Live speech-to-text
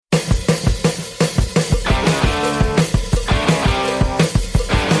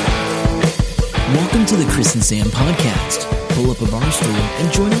to the Chris and Sam podcast. Pull up a bar stool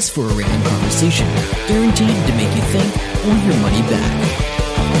and join us for a random conversation, guaranteed to make you think or your money back.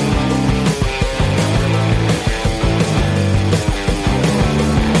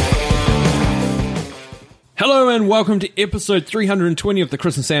 Hello and welcome to episode 320 of the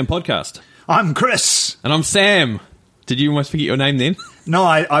Chris and Sam podcast. I'm Chris. And I'm Sam. Did you almost forget your name then? No,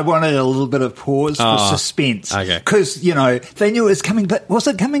 I wanted a little bit of pause for suspense. Okay. Because, you know, they knew it was coming, but was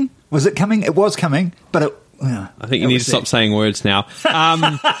it coming? Was it coming? It was coming, but it... I think you need to stop saying words now.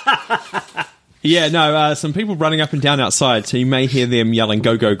 Some people running up and down outside, so you may hear them yelling,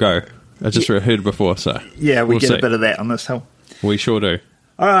 go, go, go. I just heard it before, so... Yeah, we'll get see. a bit of that on this hill. We sure do.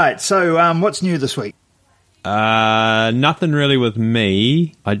 All right, so what's new this week? Nothing really with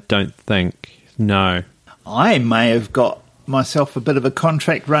me, I don't think. No. I may have got myself a bit of a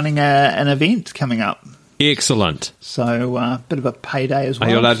contract running an event coming up. Excellent. So a bit of a payday as well.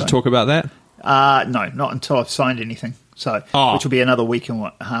 Are you allowed to talk about that? No, not until I've signed anything. So, which will be another week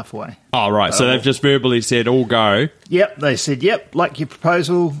and a half away. Oh, right. So they've just verbally said, all go. Yep. They said, yep, like your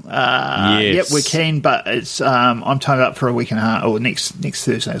proposal. Yes. Yep, we're keen, but it's I'm tied up for a week and a half, or next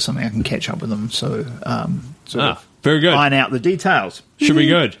Thursday or something. I can catch up with them. So, very good. Iron out the details. Should be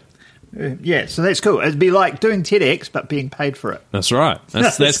good. Yeah, so that's cool. It'd be like doing TEDx, but being paid for it. That's right.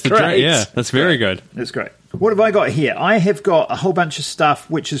 That's the great. Yeah, that's very good. That's great. What have I got here? I have got a whole bunch of stuff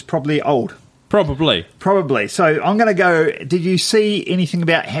which is probably old. Probably. So I'm going to go... Did you see anything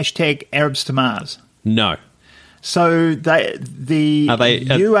about hashtag Arabs to Mars? No. So the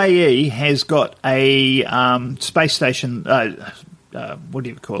UAE has got a space station... what do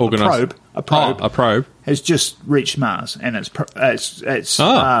you call it? A probe. A probe. Has just reached Mars, and it's what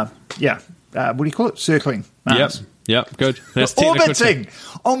do you call it? Circling Mars. Yep, good. That's orbiting.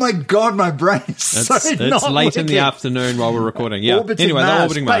 Oh my God, my brain is it's late in the afternoon while we're recording. Yeah. Anyway, they're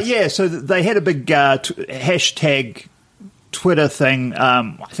orbiting Mars. But yeah, so they had a big hashtag Twitter thing.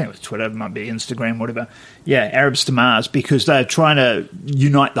 I think it was Twitter, it might be Instagram, whatever. Yeah, Arabs to Mars, because they're trying to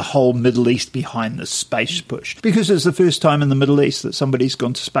unite the whole Middle East behind this space push. Because it's the first time in the Middle East that somebody's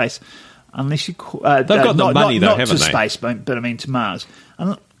gone to space. Unless you they've got the money, though, haven't they? Not to space, but I mean to Mars.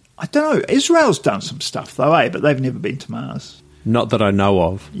 And I don't know. Israel's done some stuff, though, but they've never been to Mars. Not that I know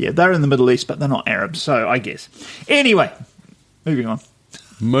of. Yeah, they're in the Middle East, but they're not Arabs, so I guess. Anyway, moving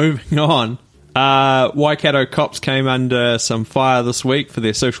on. Waikato cops came under some fire this week for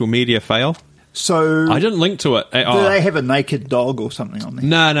their social media fail. So I didn't link to it. Do they have a naked dog or something on there?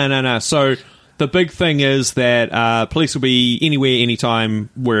 No. So the big thing is that police will be anywhere, anytime,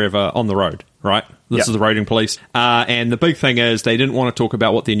 wherever on the road, right? This is the roading police. And the big thing is they didn't want to talk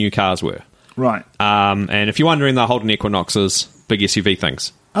about what their new cars were. Right. And if you're wondering, they're holding Equinoxes, big SUV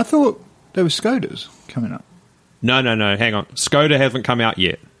things. I thought there were Skodas coming up. No, hang on. Skoda haven't come out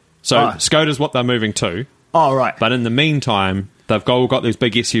yet. So Skoda's what they're moving to. Oh, right. But in the meantime, they've all got these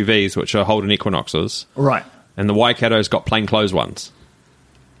big SUVs which are holding Equinoxes. Right. And the Waikato's got plainclothes ones.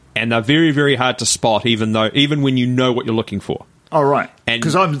 And they're very, very hard to spot, even when you know what you're looking for. Oh, right.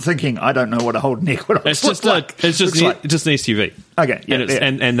 Because I'm thinking, I don't know what a Holden Equinox looks like. It's just an SUV. Okay, yeah.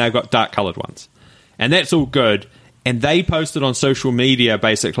 And they've got dark-coloured ones. And that's all good. And they posted on social media,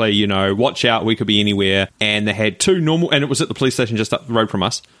 basically, watch out, we could be anywhere. And they had two normal, and it was at the police station just up the road from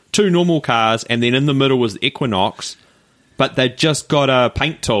us, two normal cars, and then in the middle was the Equinox, but they'd just got a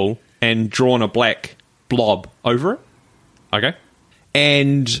paint tool and drawn a black blob over it. Okay?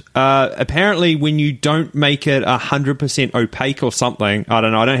 And apparently when you don't make it 100% opaque or something, I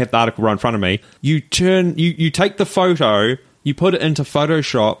don't know, I don't have the article right in front of me, you take the photo, you put it into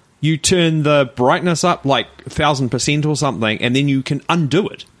Photoshop, you turn the brightness up like 1,000% or something, and then you can undo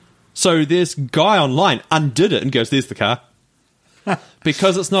it. So this guy online undid it and goes, there's the car.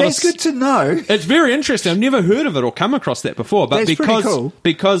 Because it's not. That's good to know. It's very interesting. I've never heard of it or come across that before. But That's pretty cool.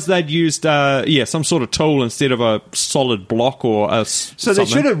 Because they'd used some sort of tool instead of a solid block or a So they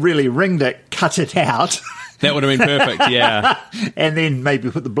should have really ringed it, cut it out. That would have been perfect, yeah. And then maybe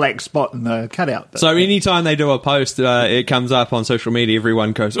put the black spot in the cutout. So anytime they do a post, it comes up on social media,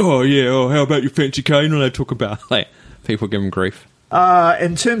 everyone goes, oh yeah, how about your fancy cane? And they talk about people give them grief.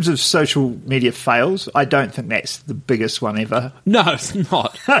 In terms of social media fails, I don't think that's the biggest one ever. No, it's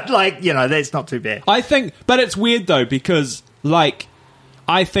not. That's not too bad. I think, but it's weird though, because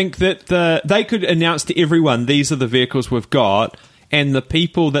I think that they could announce to everyone, these are the vehicles we've got, and the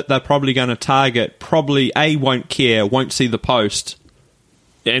people that they're probably going to target probably won't care, won't see the post,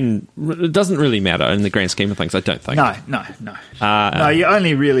 and it doesn't really matter in the grand scheme of things, I don't think. No. No, you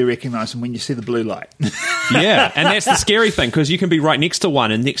only really recognise them when you see the blue light. Yeah, and that's the scary thing, because you can be right next to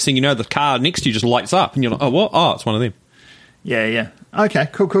one, and next thing you know, the car next to you just lights up, and you're like, oh, what? Oh, it's one of them. Yeah. Okay,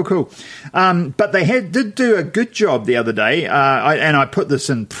 cool. But they did do a good job the other day, and I put this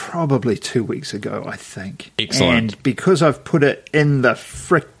in probably 2 weeks ago, I think. Excellent. And because I've put it in the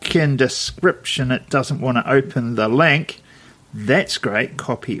frickin' description, it doesn't want to open the link. That's great.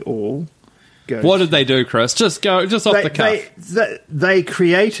 Copy all. What did they do, Chris? Just off the cuff. They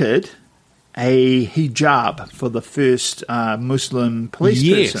created a hijab for the first Muslim police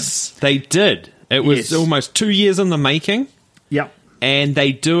person. Yes, they did. It was almost 2 years in the making. Yep. And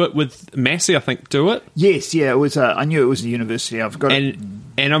they do it with Massey, I think, do it. Yes, yeah, it was. I knew it was a university. I've got it.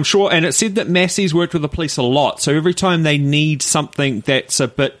 And I'm sure, and it said that Massey's worked with the police a lot. So every time they need something that's a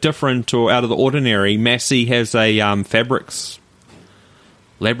bit different or out of the ordinary, Massey has a fabrics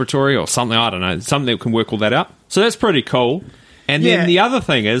laboratory or something. I don't know, something that can work all that out. So that's pretty cool. And then the other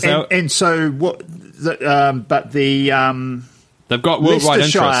thing is, so what? They've got worldwide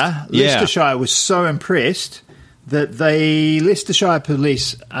interest. Leicestershire was so impressed that Leicestershire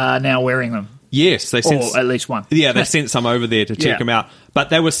police are now wearing them. Yes, they sent, or at least one. Yeah, they sent some over there to check them out. But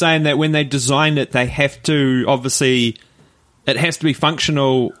they were saying that when they designed it, they have to, obviously, it has to be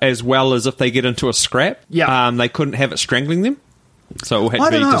functional as well as if they get into a scrap. Yeah. They couldn't have it strangling them. So it all had to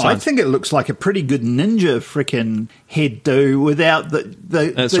be designed. designed. I think it looks like a pretty good ninja frickin' head do without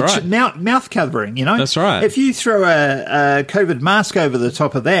the mouth covering, you know? That's right. If you throw a COVID mask over the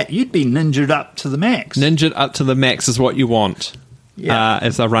top of that, you'd be ninjaed up to the max. Ninjaed up to the max is what you want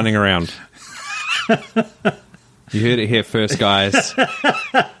as they're running around. You heard it here first, guys.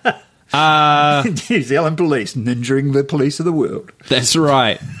 New Zealand police ninjaing the police of the world. That's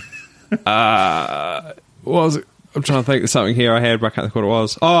right. What was it? I'm trying to think of something here I had, but I can't think what it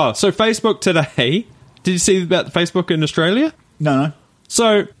was. Oh, so Facebook today. Did you see about Facebook in Australia? No.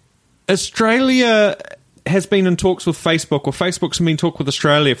 So Australia has been in talks with Facebook, or Facebook's been in talks with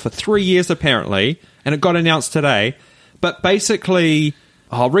Australia for 3 years apparently, and it got announced today. But basically,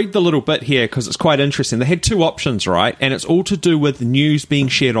 I'll read the little bit here because it's quite interesting. They had two options, right? And it's all to do with news being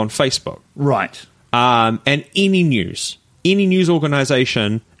shared on Facebook. Right. And any news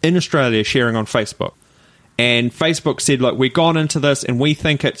organisation in Australia sharing on Facebook. And Facebook said, look, we've gone into this and we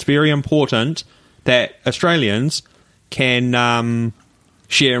think it's very important that Australians can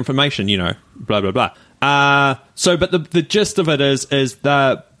share information, blah, blah, blah. But the gist of it is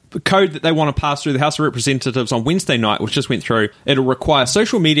the code that they want to pass through the House of Representatives on Wednesday night, which just went through, it'll require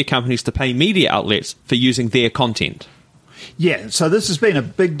social media companies to pay media outlets for using their content. Yeah, so this has been a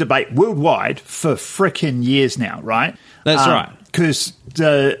big debate worldwide for frickin' years now, right? That's right. Because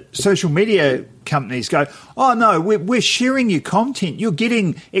the social media companies go, oh no, we're sharing your content. You're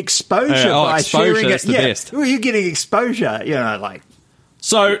getting exposure by sharing it. The best. Well, you're getting exposure,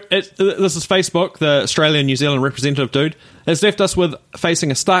 So this is Facebook, the Australian New Zealand representative dude, has left us with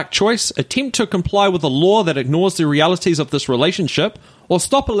facing a stark choice: attempt to comply with a law that ignores the realities of this relationship, or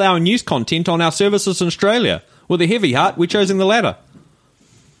stop allowing news content on our services in Australia. With a heavy heart, we're choosing the latter.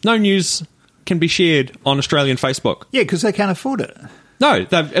 No news can be shared on Australian Facebook. Yeah, because they can't afford it. No,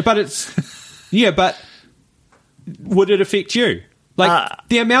 but it's... Yeah, but would it affect you?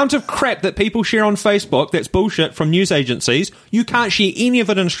 The amount of crap that people share on Facebook that's bullshit from news agencies, you can't share any of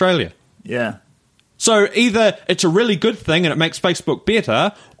it in Australia. Yeah. So either it's a really good thing and it makes Facebook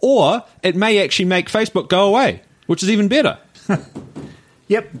better, or it may actually make Facebook go away, which is even better.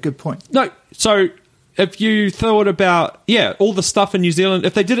 Yep, good point. No, so if you thought about, all the stuff in New Zealand,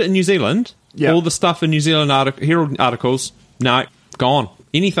 if they did it in New Zealand, all the stuff in New Zealand Herald articles, no, gone.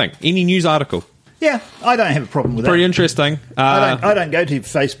 Anything, any news article. Yeah, I don't have a problem with that. Pretty interesting. I don't go to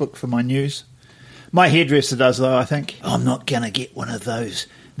Facebook for my news. My hairdresser does, though, I think. I'm not going to get one of those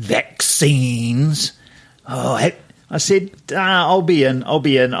vaccines. I said, I'll be in. I'll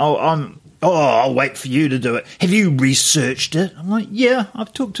wait for you to do it. Have you researched it? I'm like, yeah,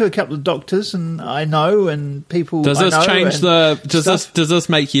 I've talked to a couple of doctors and I know, and people Does this change does this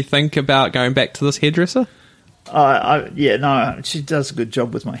make you think about going back to this hairdresser? She does a good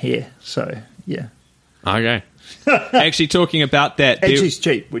job with my hair, so yeah. Okay. Actually, talking about that, and she's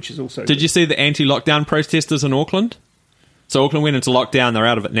cheap, which is also. Did you see the anti-lockdown protesters in Auckland? So Auckland went into lockdown; they're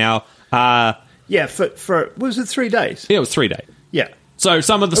out of it now. For was it 3 days? Yeah, it was 3 days. Yeah. So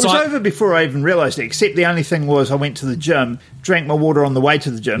some of the it was over before I even realised it. Except the only thing was I went to the gym, drank my water on the way to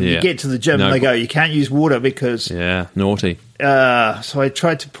the gym. Yeah. You get to the gym and they go, you can't use water because naughty. So I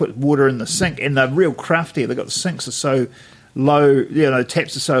tried to put water in the sink, and they're real crafty. They got the sinks are so low,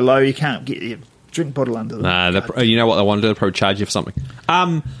 taps are so low you can't get your drink bottle under them. You know what they want to do? They'll probably charge you for something.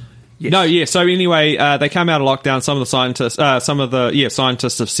 Yes. No, yeah. So anyway, they came out of lockdown. Some of the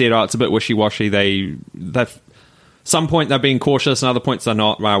scientists have said, it's a bit wishy-washy. Some point they're being cautious, and other points they're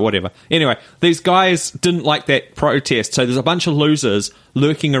not. Well, whatever. Anyway, these guys didn't like that protest, so there's a bunch of losers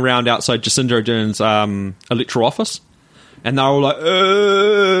lurking around outside Jacinda Ardern's electoral office, and they're all like,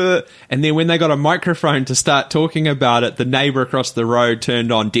 "Ugh." And then when they got a microphone to start talking about it, the neighbour across the road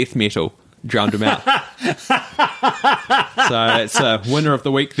turned on death metal, drowned him out. So it's a winner of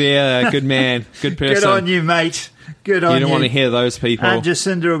the week there. Good man, good person. Good on you, mate. Good on you. You don't want to hear those people.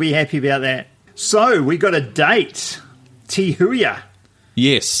 Jacinda will be happy about that. So, we got a date. Tihuia.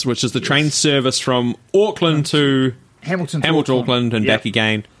 Yes, which is the train service from Auckland to Hamilton, Auckland, and back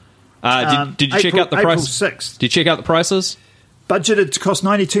again. Did you check out the April price? 6th. Did you check out the prices? Budgeted to cost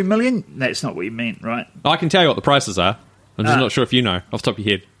 $92 million? That's not what you meant, right? I can tell you what the prices are. I'm just not sure if you know off the top of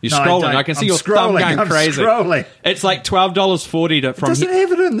your head. You're No, scrolling. I don't. I can see I'm your thumb scrolling. going crazy. Scrolling. It's like $12.40 from Doesn't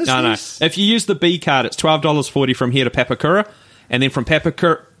have it in this No. list. If you use the B card, it's $12.40 from here to Papakura, and then from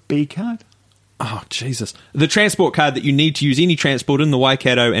Papakura. B card? Oh, Jesus. The transport card that you need to use any transport in the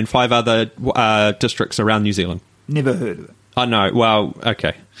Waikato and 5 other districts around New Zealand. Never heard of it. Oh, no. Well,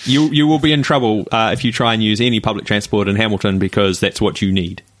 okay. You will be in trouble if you try and use any public transport in Hamilton because that's what you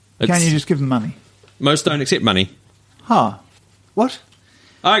need. Can't you just give them money? Most don't accept money. Huh. What?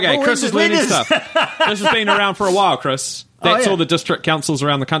 Okay, Oh, Chris is learning stuff. This has been around for a while, Chris. That's all the district councils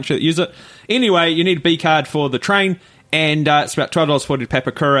around the country that use it. Anyway, you need a B card for the train, and it's about $12.40 to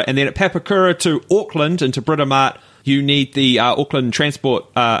Papakura. And then at Papakura to Auckland and to Britomart, you need the Auckland Transport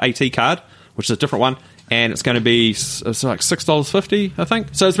AT card, which is a different one. And it's going to be it's like $6.50, I think.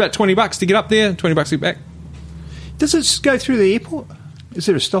 So it's about $20 to get up there, $20 to get back. Does it just go through the airport? Is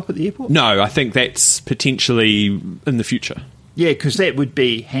there a stop at the airport? No, I think that's potentially in the future. Yeah, because that would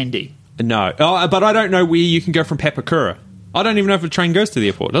be handy. No. Oh, but I don't know where you can go from Papakura. I don't even know if a train goes to the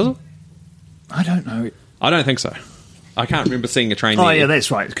airport, does it? I don't know. I don't think so. I can't remember seeing a train there. Oh, yeah,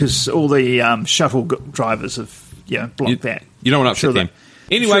 that's right, because all the shuttle drivers have blocked that. You don't want to upset them.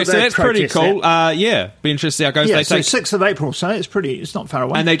 Anyway, so that's pretty cool. Yeah, be interested to see how it goes. Yeah, they so take 6th of April, so it's not far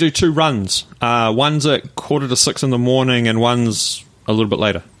away. And they do 2 runs. One's at 5:45 in the morning and one's a little bit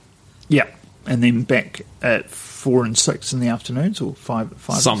later. Yeah, and then back at 4 and 6 in the afternoons, or 5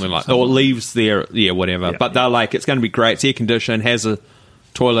 something like that. Or it leaves there, whatever. Yeah. But they're like, it's going to be great. It's air conditioned, has a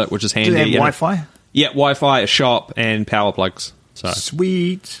toilet, which is handy. Do they have Wi-Fi? Yeah, Wi-Fi, a shop, and power plugs. So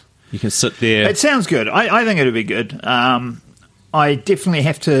Sweet. you can sit there. It sounds good. I think it'll be good. I definitely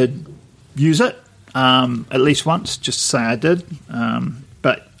have to use it at least once, just to say I did.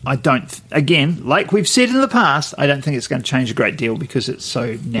 But I don't, again, like we've said in the past, I don't think it's going to change a great deal because it's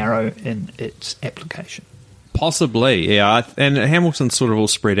so narrow in its application. Possibly, yeah. And Hamilton's sort of all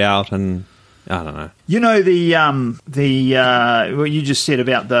spread out, and I don't know. You know what you just said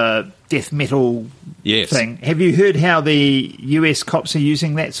about the death metal thing. Have you heard how the US cops are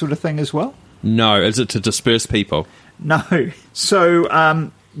using that sort of thing as well? No, is it to disperse people? No. So,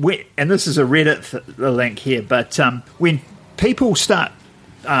 and this is a Reddit link here, but when people start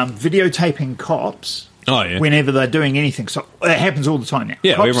videotaping cops, whenever they're doing anything, so it happens all the time now.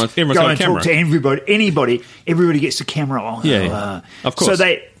 Yeah, cops everyone's go got a and camera. talk to everybody gets the camera on. Of course.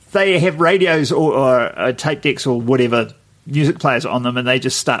 So they have radios or tape decks or whatever music players on them, and they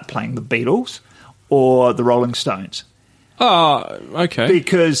just start playing the Beatles or the Rolling Stones. Oh, okay.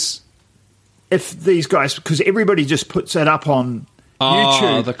 Because if these guys, because everybody just puts it up on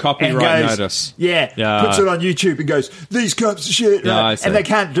YouTube. The copyright notice. Yeah, puts it on YouTube and goes, these cops are shit. Yeah, and they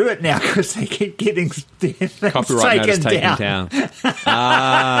can't do it now because they keep getting their things copyright notice taken down.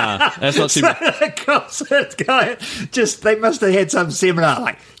 That's not too bad. The cops are going, they must have had some seminar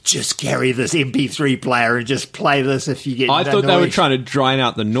like, just carry this MP3 player and just play this if you get I thought noise. they were trying to drown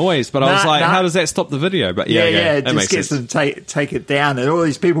out the noise, but I was like, how does that stop the video? But yeah, it that just makes gets sense. them take it down, and all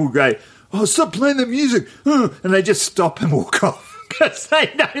these people go, oh, stop playing the music, and they just stop and walk off because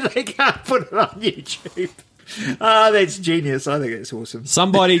they know they can't put it on YouTube. That's genius. I think it's awesome.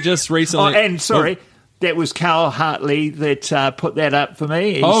 Somebody just recently... that was Carl Hartley that put that up for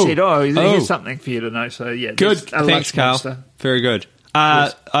me. He said, here's something for you to know. So, yeah. Good. Thanks, Carl. Monster. Very good.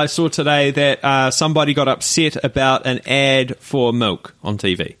 I saw today that somebody got upset about an ad for milk on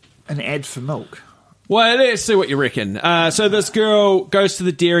TV. An ad for milk? Well, let's see what you reckon. So this girl goes to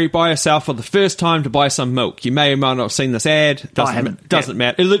the dairy by herself for the first time to buy some milk. You may or may not have seen this ad. Doesn't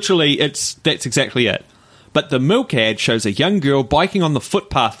matter. That's exactly it. But the milk ad shows a young girl biking on the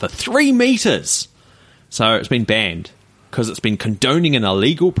footpath for 3 meters. So it's been banned because it's been condoning an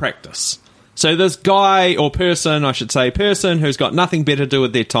illegal practice. So this guy, or person, I should say, who's got nothing better to do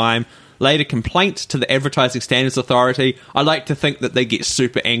with their time, laid a complaint to the Advertising Standards Authority. I like to think that they get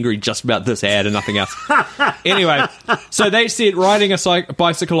super angry just about this ad and nothing else. Anyway, so they said riding a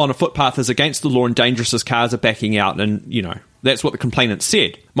bicycle on a footpath is against the law and dangerous as cars are backing out, and, you know, that's what the complainant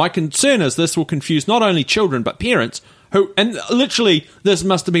said. My concern is this will confuse not only children but parents who, and literally this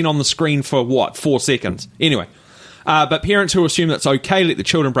must have been on the screen for 4 seconds. Anyway, but parents who assume that it's okay let the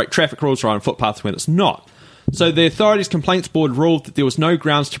children break traffic rules ride on footpaths when it's not. So the authority's complaints board ruled that there was no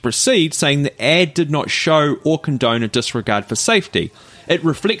grounds to proceed, saying the ad did not show or condone a disregard for safety. It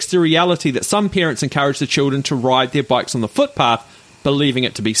reflects the reality that some parents encourage the children to ride their bikes on the footpath, believing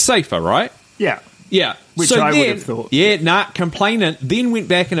it to be safer, right? Yeah. Yeah. Which so I then, would have thought. Yeah, complainant then went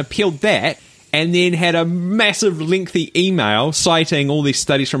back and appealed that, and then had a massive lengthy email citing all these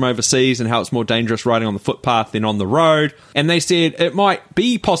studies from overseas and how it's more dangerous riding on the footpath than on the road. And they said it might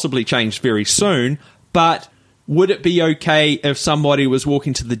be possibly changed very soon, but would it be okay if somebody was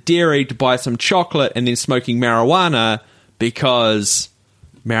walking to the dairy to buy some chocolate and then smoking marijuana, because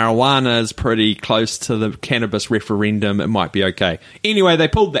marijuana is pretty close to the cannabis referendum? It might be okay. Anyway, they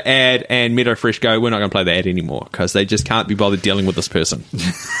pulled the ad, and Meadow Fresh go, we're not going to play the ad anymore because they just can't be bothered dealing with this person.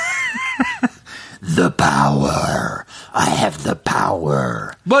 The power. I have the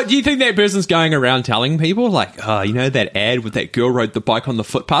power. But do you think that person's going around telling people, like, oh, you know that ad with that girl rode the bike on the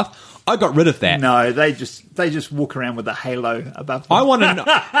footpath? I got rid of that. No, they just walk around with a halo above them. I want to know.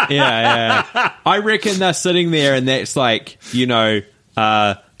 Yeah. I reckon they're sitting there and that's like, you know,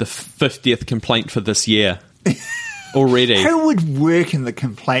 the 50th complaint for this year already. Who would work in the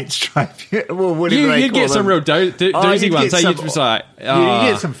complaints tribunal? Well, whatever You'd get some real doozy ones. You'd just like, you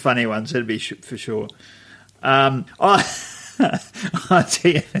get some funny ones, it'd be for sure. I'll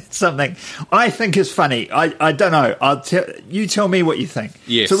tell you something I think is funny. I don't know. You tell me what you think.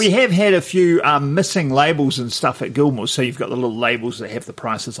 Yes. So we have had a few missing labels and stuff at Gilmore. So you've got the little labels that have the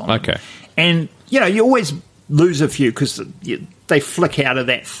prices on them. Okay. And, you know, you always lose a few because they flick out of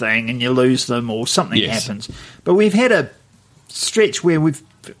that thing and you lose them or something happens. But we've had a stretch where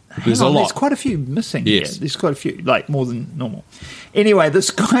there's quite a few missing. Yes. Yeah, there's quite a few, like more than normal. Anyway, this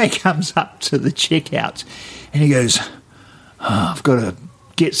guy comes up to the checkout and he goes, I've got to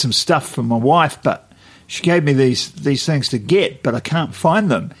get some stuff for my wife, but she gave me these things to get, but I can't find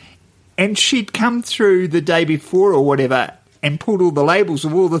them. And she'd come through the day before or whatever and pulled all the labels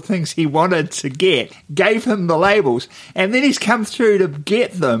of all the things he wanted to get, gave him the labels, and then he's come through to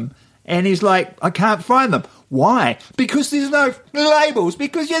get them, and he's like, I can't find them. Why? Because there's no labels,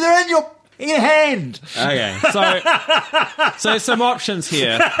 because they're in your hand. Okay, so some options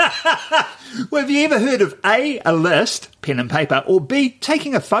here. Well, have you ever heard of A, a list, pen and paper, or B,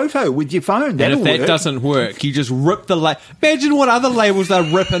 taking a photo with your phone? And if that doesn't work, you just rip the imagine what other labels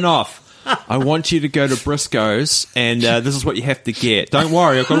they're ripping off. I want you to go to Briscoe's, and this is what you have to get. Don't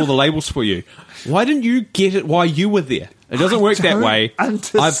worry, I've got all the labels for you. Why didn't you get it while you were there? It doesn't work that way.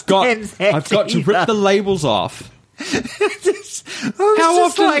 I've got to rip the labels off. How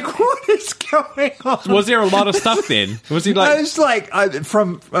often? Like, what is going on? Was there a lot of stuff then? Was he like? It was like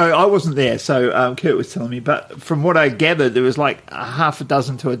I wasn't there, so Kurt was telling me. But from what I gathered, there was like a half a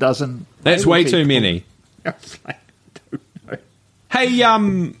dozen to a dozen. That's way too many. I was like, I don't know. Hey,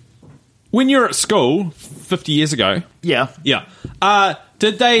 when you were at school 50 years ago, yeah,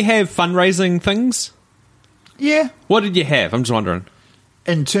 did they have fundraising things? Yeah. What did you have? I'm just wondering.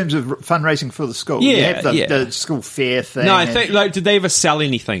 In terms of fundraising for the school, you have the school fair thing. No, I think did they ever sell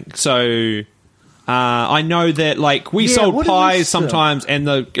anything? So I know that we sold pies sometimes, and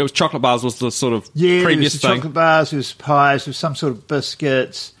it was chocolate bars was the sort of previous thing. Chocolate bars, there was pies, there was some sort of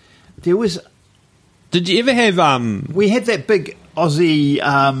biscuits. There was. Did you ever have? We had that big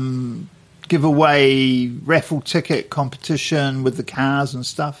Aussie giveaway raffle ticket competition with the cars and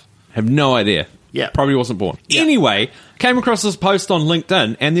stuff. Have no idea. Yeah. Probably wasn't born. Yeah. Anyway, came across this post on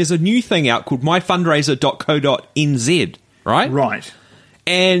LinkedIn, and there's a new thing out called myfundraiser.co.nz, right? Right.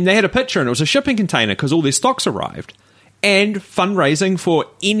 And they had a picture, and it was a shipping container because all their stocks arrived. And fundraising for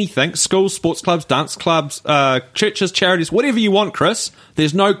anything, schools, sports clubs, dance clubs, churches, charities, whatever you want, Chris.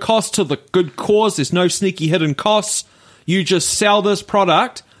 There's no cost to the good cause. There's no sneaky hidden costs. You just sell this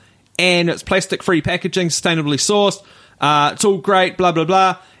product, and it's plastic-free packaging, sustainably sourced. It's all great, blah, blah,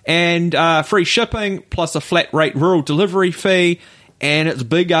 blah. And free shipping, plus a flat rate rural delivery fee, and it's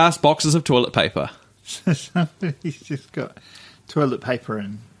big-ass boxes of toilet paper. Somebody's just got toilet paper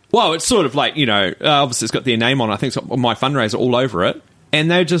in. Well, it's sort of like, obviously it's got their name on it. I think it's got My Fundraiser all over it.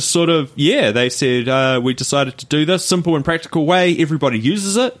 And they just sort of, they said, we decided to do this, simple and practical way. Everybody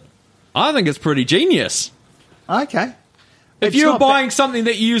uses it. I think it's pretty genius. Okay. If you're buying something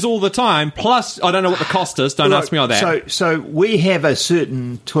that you use all the time, plus I don't know what the cost is. Don't ask me on that. So we have a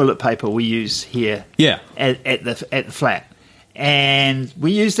certain toilet paper we use here. Yeah. At the flat, and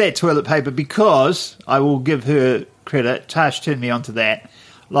we use that toilet paper because I will give her credit. Tash turned me onto that.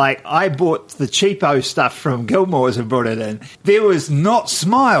 Like, I bought the cheapo stuff from Gilmore's and brought it in. There was not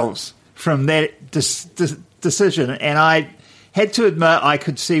smiles from that decision, and I had to admit I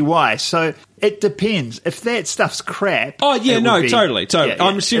could see why. So it depends. If that stuff's crap... Oh, yeah, totally. Yeah,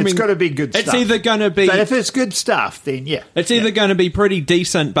 I'm assuming... It's got to be good stuff. It's either going to be... But if it's good stuff, then yeah. It's either going to be pretty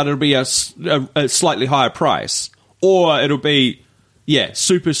decent, but it'll be a slightly higher price, or it'll be,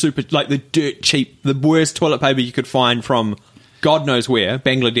 super, like the dirt cheap, the worst toilet paper you could find from... God knows where,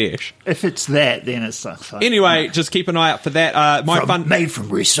 Bangladesh. If it's that, then it's like... Anyway, just keep an eye out for that. Made from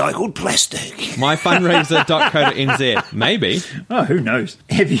recycled plastic. Myfundraiser.co.nz. Maybe. Oh, who knows?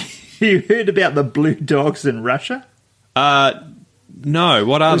 Have you heard about the blue dogs in Russia? No,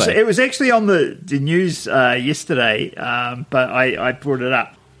 what are they? It was actually on the news yesterday, but I brought it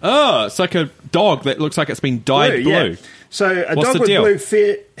up. Oh, it's like a dog that looks like it's been dyed blue. Yeah. So a What's dog the deal? with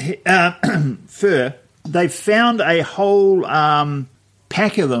blue fur... They found a whole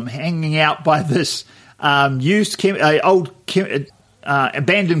pack of them hanging out by this abandoned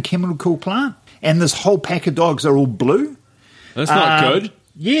chemical plant, and this whole pack of dogs are all blue. That's not good.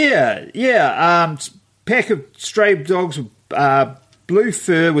 Yeah. Pack of stray dogs with blue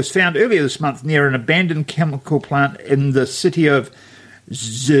fur was found earlier this month near an abandoned chemical plant in the city of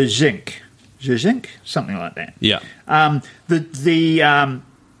Zhezhink, something like that. Yeah.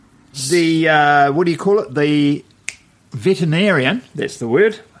 The what do you call it? The veterinarian, that's the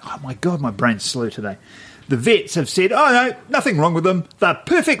word. Oh, my God, my brain's slow today. The vets have said, oh, no, nothing wrong with them. They're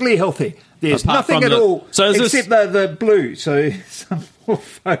perfectly healthy. There's nothing at all except the blue. So some more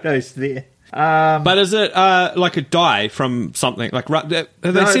photos there. But is it like a dye from something? Like, have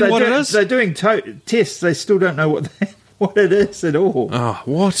they seen what it is? They're doing tests. They still don't know what it is at all. Oh,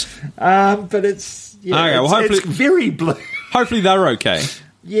 what? But it's, it's very blue. Hopefully they're okay.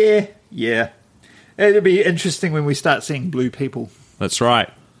 Yeah. It'll be interesting when we start seeing blue people. That's right.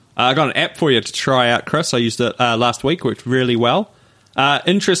 I got an app for you to try out, Chris. I used it last week. Worked really well.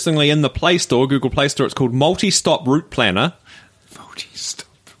 Interestingly, in the Play Store, Google Play Store, it's called Multi-Stop Route Planner. Multi-Stop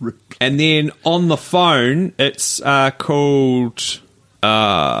Route Planner. And then on the phone, it's called...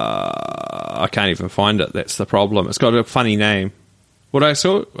 I can't even find it. That's the problem. It's got a funny name. What I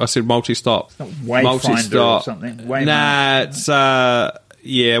saw? I said multi-stop. It's not Wayfinder or something. Nah, it's...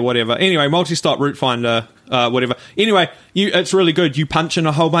 whatever. Anyway, multi-stop route finder, whatever. Anyway, it's really good. You punch in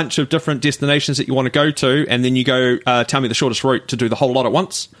a whole bunch of different destinations that you want to go to, and then you go, tell me the shortest route to do the whole lot at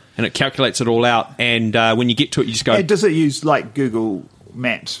once, and it calculates it all out, and when you get to it, you just go... Does it use, like, Google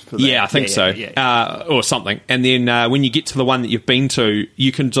Maps for that? Yeah, I think so. Yeah. Or something. And then when you get to the one that you've been to,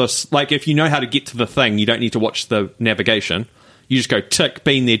 you can just... Like, if you know how to get to the thing, you don't need to watch the navigation. You just go, tick,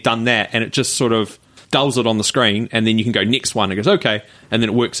 been there, done that, and it just sort of... dulls it on the screen, and then you can go next one. It goes, okay, and then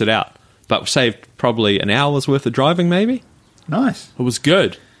it works it out. But saved probably an hour's worth of driving, maybe. Nice. It was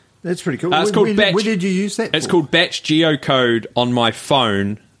good. That's pretty cool. It's called Batch. Where did you use that It's for? called Batch Geocode on my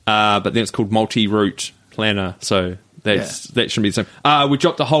phone, but then it's called Multi-Route Planner, so that shouldn't be the same. We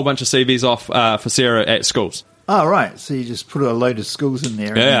dropped a whole bunch of CVs off for Sarah at schools. Oh, right. So you just put a load of schools in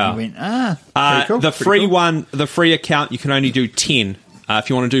there, and then you went, pretty cool. The free one, the free account, you can only do 10. If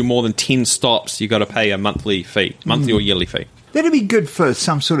you want to do more than 10 stops, you've got to pay a monthly or yearly fee. That'd be good for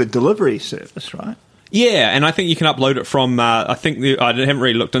some sort of delivery service, right? Yeah, and I think you can upload it from, I haven't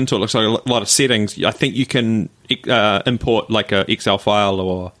really looked into it, it looks like a lot of settings. I think you can import like a Excel file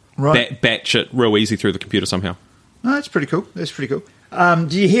or batch it real easy through the computer somehow. Oh, that's pretty cool.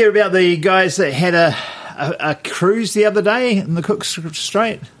 Do you hear about the guys that had a cruise the other day in the Cook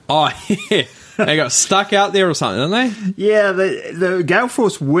Strait? Oh, yeah. They got stuck out there or something, didn't they? Yeah, the gale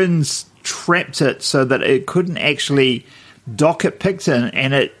force winds trapped it so that it couldn't actually dock at Picton,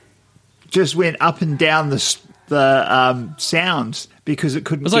 and it just went up and down the sounds because it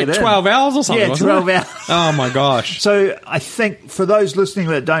couldn't get in. It was like 12 hours or something, Yeah, 12 hours. Oh, my gosh. So I think, for those listening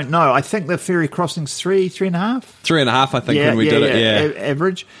that don't know, I think the ferry crossing's 3.5? 3.5, I think, when we did it,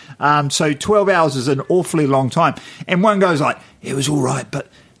 average. So 12 hours is an awfully long time. And one goes like, it was all right, but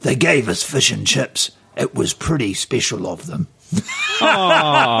they gave us fish and chips. It was pretty special of them.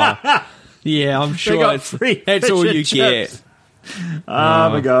 Oh, yeah, I'm sure that's all you get. Oh,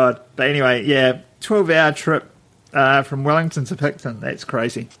 my God. But anyway, 12-hour trip from Wellington to Picton. That's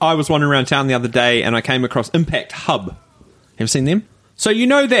crazy. I was wandering around town the other day and I came across Impact Hub. Have you seen them? So you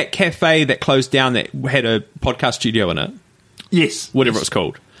know that cafe that closed down that had a podcast studio in it? Yes. Whatever it's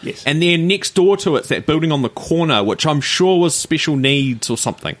called. Yes. And then next door to it's that building on the corner, which I'm sure was special needs or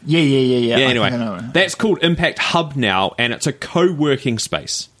something. Yeah. Yeah, anyway, I know. that's called Impact Hub now, and it's a co-working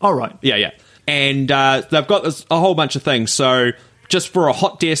space. All right. Yeah. And they've got a whole bunch of things. So just for a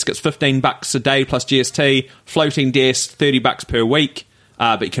hot desk, it's $15 a day plus GST. Floating desk, $30 per week,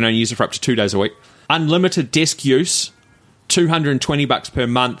 but you can only use it for up to 2 days a week. Unlimited desk use, $220 per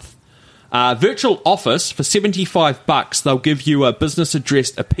month. Virtual office for $75. They'll give you a business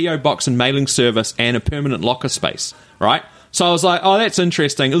address, a PO box and mailing service, and a permanent locker space. Right. So I was like, oh, that's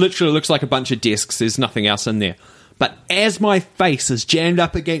interesting. It literally looks like a bunch of desks. There's nothing else in there. But as my face is jammed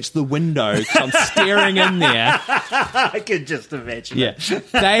up against the window, 'cause I'm staring in there. I could just imagine. Yeah.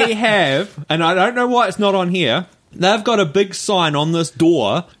 They have, and I don't know why it's not on here, they've got a big sign on this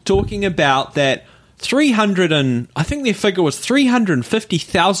door talking about that I think their figure was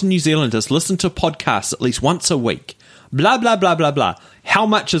 350,000 New Zealanders listen to podcasts at least once a week. Blah, blah, blah, blah, blah. How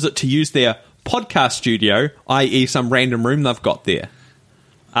much is it to use their podcast studio, i.e. some random room they've got there?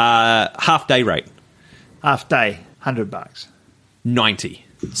 Half day rate. Half day, $100. 90.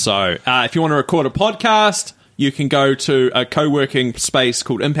 So if you want to record a podcast, you can go to a co-working space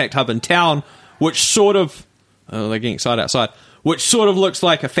called Impact Hub in town, which sort of, they're getting excited outside, which sort of looks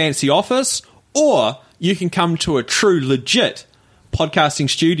like a fancy office, or you can come to a true, legit podcasting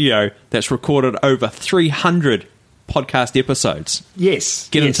studio that's recorded over 300 podcast episodes. Yes.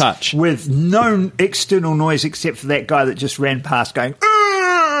 Get in touch. With no external noise except for that guy that just ran past going,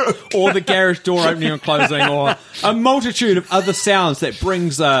 or the garage door opening and closing, or a multitude of other sounds that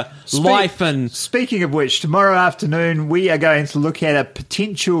brings life and... Speaking of which, tomorrow afternoon we are going to look at a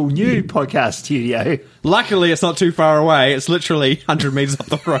potential new podcast studio. Luckily, it's not too far away. It's literally 100 metres up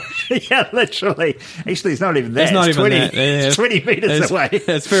the road. Yeah, literally. Actually, it's not even that. It's not even 20, that. Yeah, it's 20 metres away.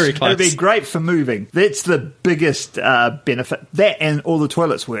 It's very close. It'll be great for moving. That's the biggest benefit. That and all the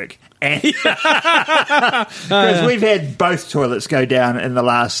toilets work. Because we've had both toilets go down in the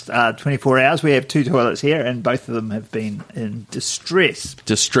last 24 hours. We have 2 toilets here, and both of them have been in distress.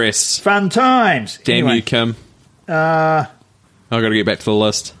 Fun times. Damn anyway, you, Kim. I've got to get back to the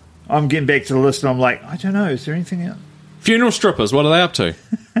list. I'm getting back to the list, and I'm like, I don't know. Is there anything else? Funeral strippers. What are they up to?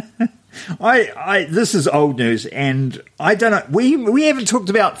 This is old news, and I don't know. We haven't talked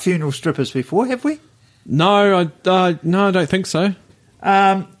about funeral strippers before, have we? No, I don't think so.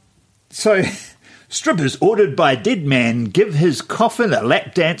 So, strippers ordered by dead man give his coffin a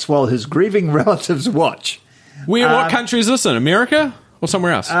lap dance while his grieving relatives watch. What country is this in? America or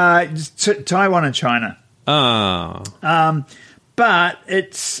somewhere else? Taiwan and China. Oh. But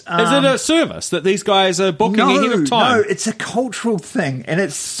it's... is it a service that these guys are booking ahead of time? No, it's a cultural thing, and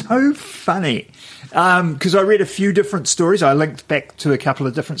it's so funny. Because I read a few different stories. I linked back to a couple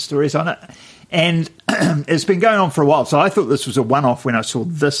of different stories on it. And it's been going on for a while. So I thought this was a one-off when I saw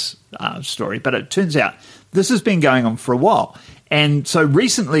this story. But it turns out this has been going on for a while. And so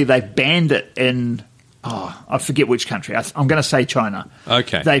recently they banned it in... I forget which country. I'm going to say China.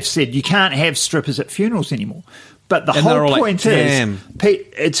 Okay. They've said you can't have strippers at funerals anymore. But the whole point is,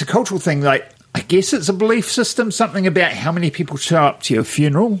 Pete, it's a cultural thing. Like, I guess it's a belief system. Something about how many people show up to your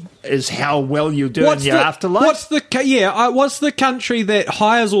funeral is how well you do in your afterlife. What's the country that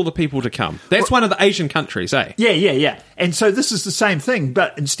hires all the people to come? That's one of the Asian countries, eh? Yeah. And so this is the same thing,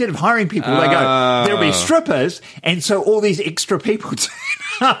 but instead of hiring people, they go, there'll be strippers, and so all these extra people turn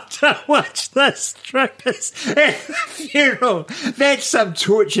up to watch the strippers at the funeral. That's some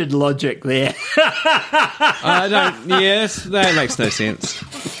tortured logic there. Yes, that makes no sense.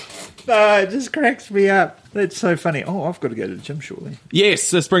 It just cracks me up. That's so funny. Oh, I've got to go to the gym shortly. Yes,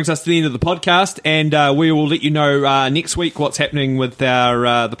 this brings us to the end of the podcast, and we will let you know next week what's happening with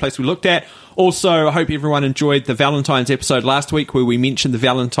our the place we looked at. Also, I hope everyone enjoyed the Valentine's episode last week where we mentioned the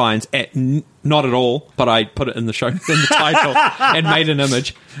Valentines at not at all, but I put it in the show, in the title, and made an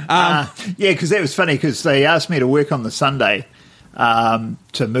image. Yeah, because that was funny because they asked me to work on the Sunday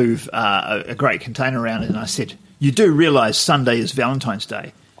to move a great container around, and I said, you do realise Sunday is Valentine's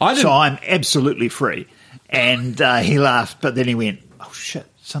Day. So I'm absolutely free. And he laughed, but then he went, oh, shit,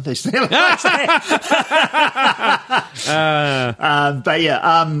 Sunday's Valentine's Day. But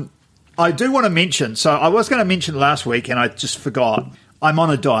yeah, I do want to mention, so I was going to mention last week and I just forgot. I'm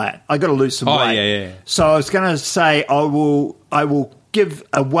on a diet. I got to lose some weight. Yeah. So I was going to say I will give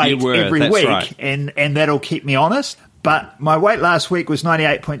a weight every week, right. and that'll keep me honest. But my weight last week was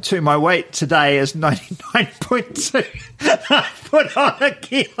 98.2. My weight today is 99.2. I put on a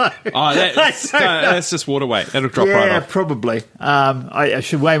kilo. Oh, that's just water weight. That'll drop right off. Yeah, probably. I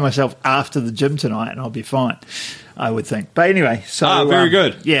should weigh myself after the gym tonight and I'll be fine, I would think. But anyway, so... very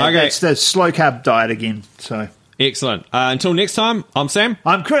good. Yeah, okay. it's the slow carb diet again. So Excellent. Until next time, I'm Sam.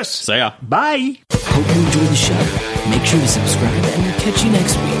 I'm Chris. See ya. Bye. Hope you enjoy the show. Make sure to subscribe and we'll catch you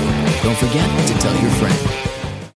next week. Don't forget to tell your friend.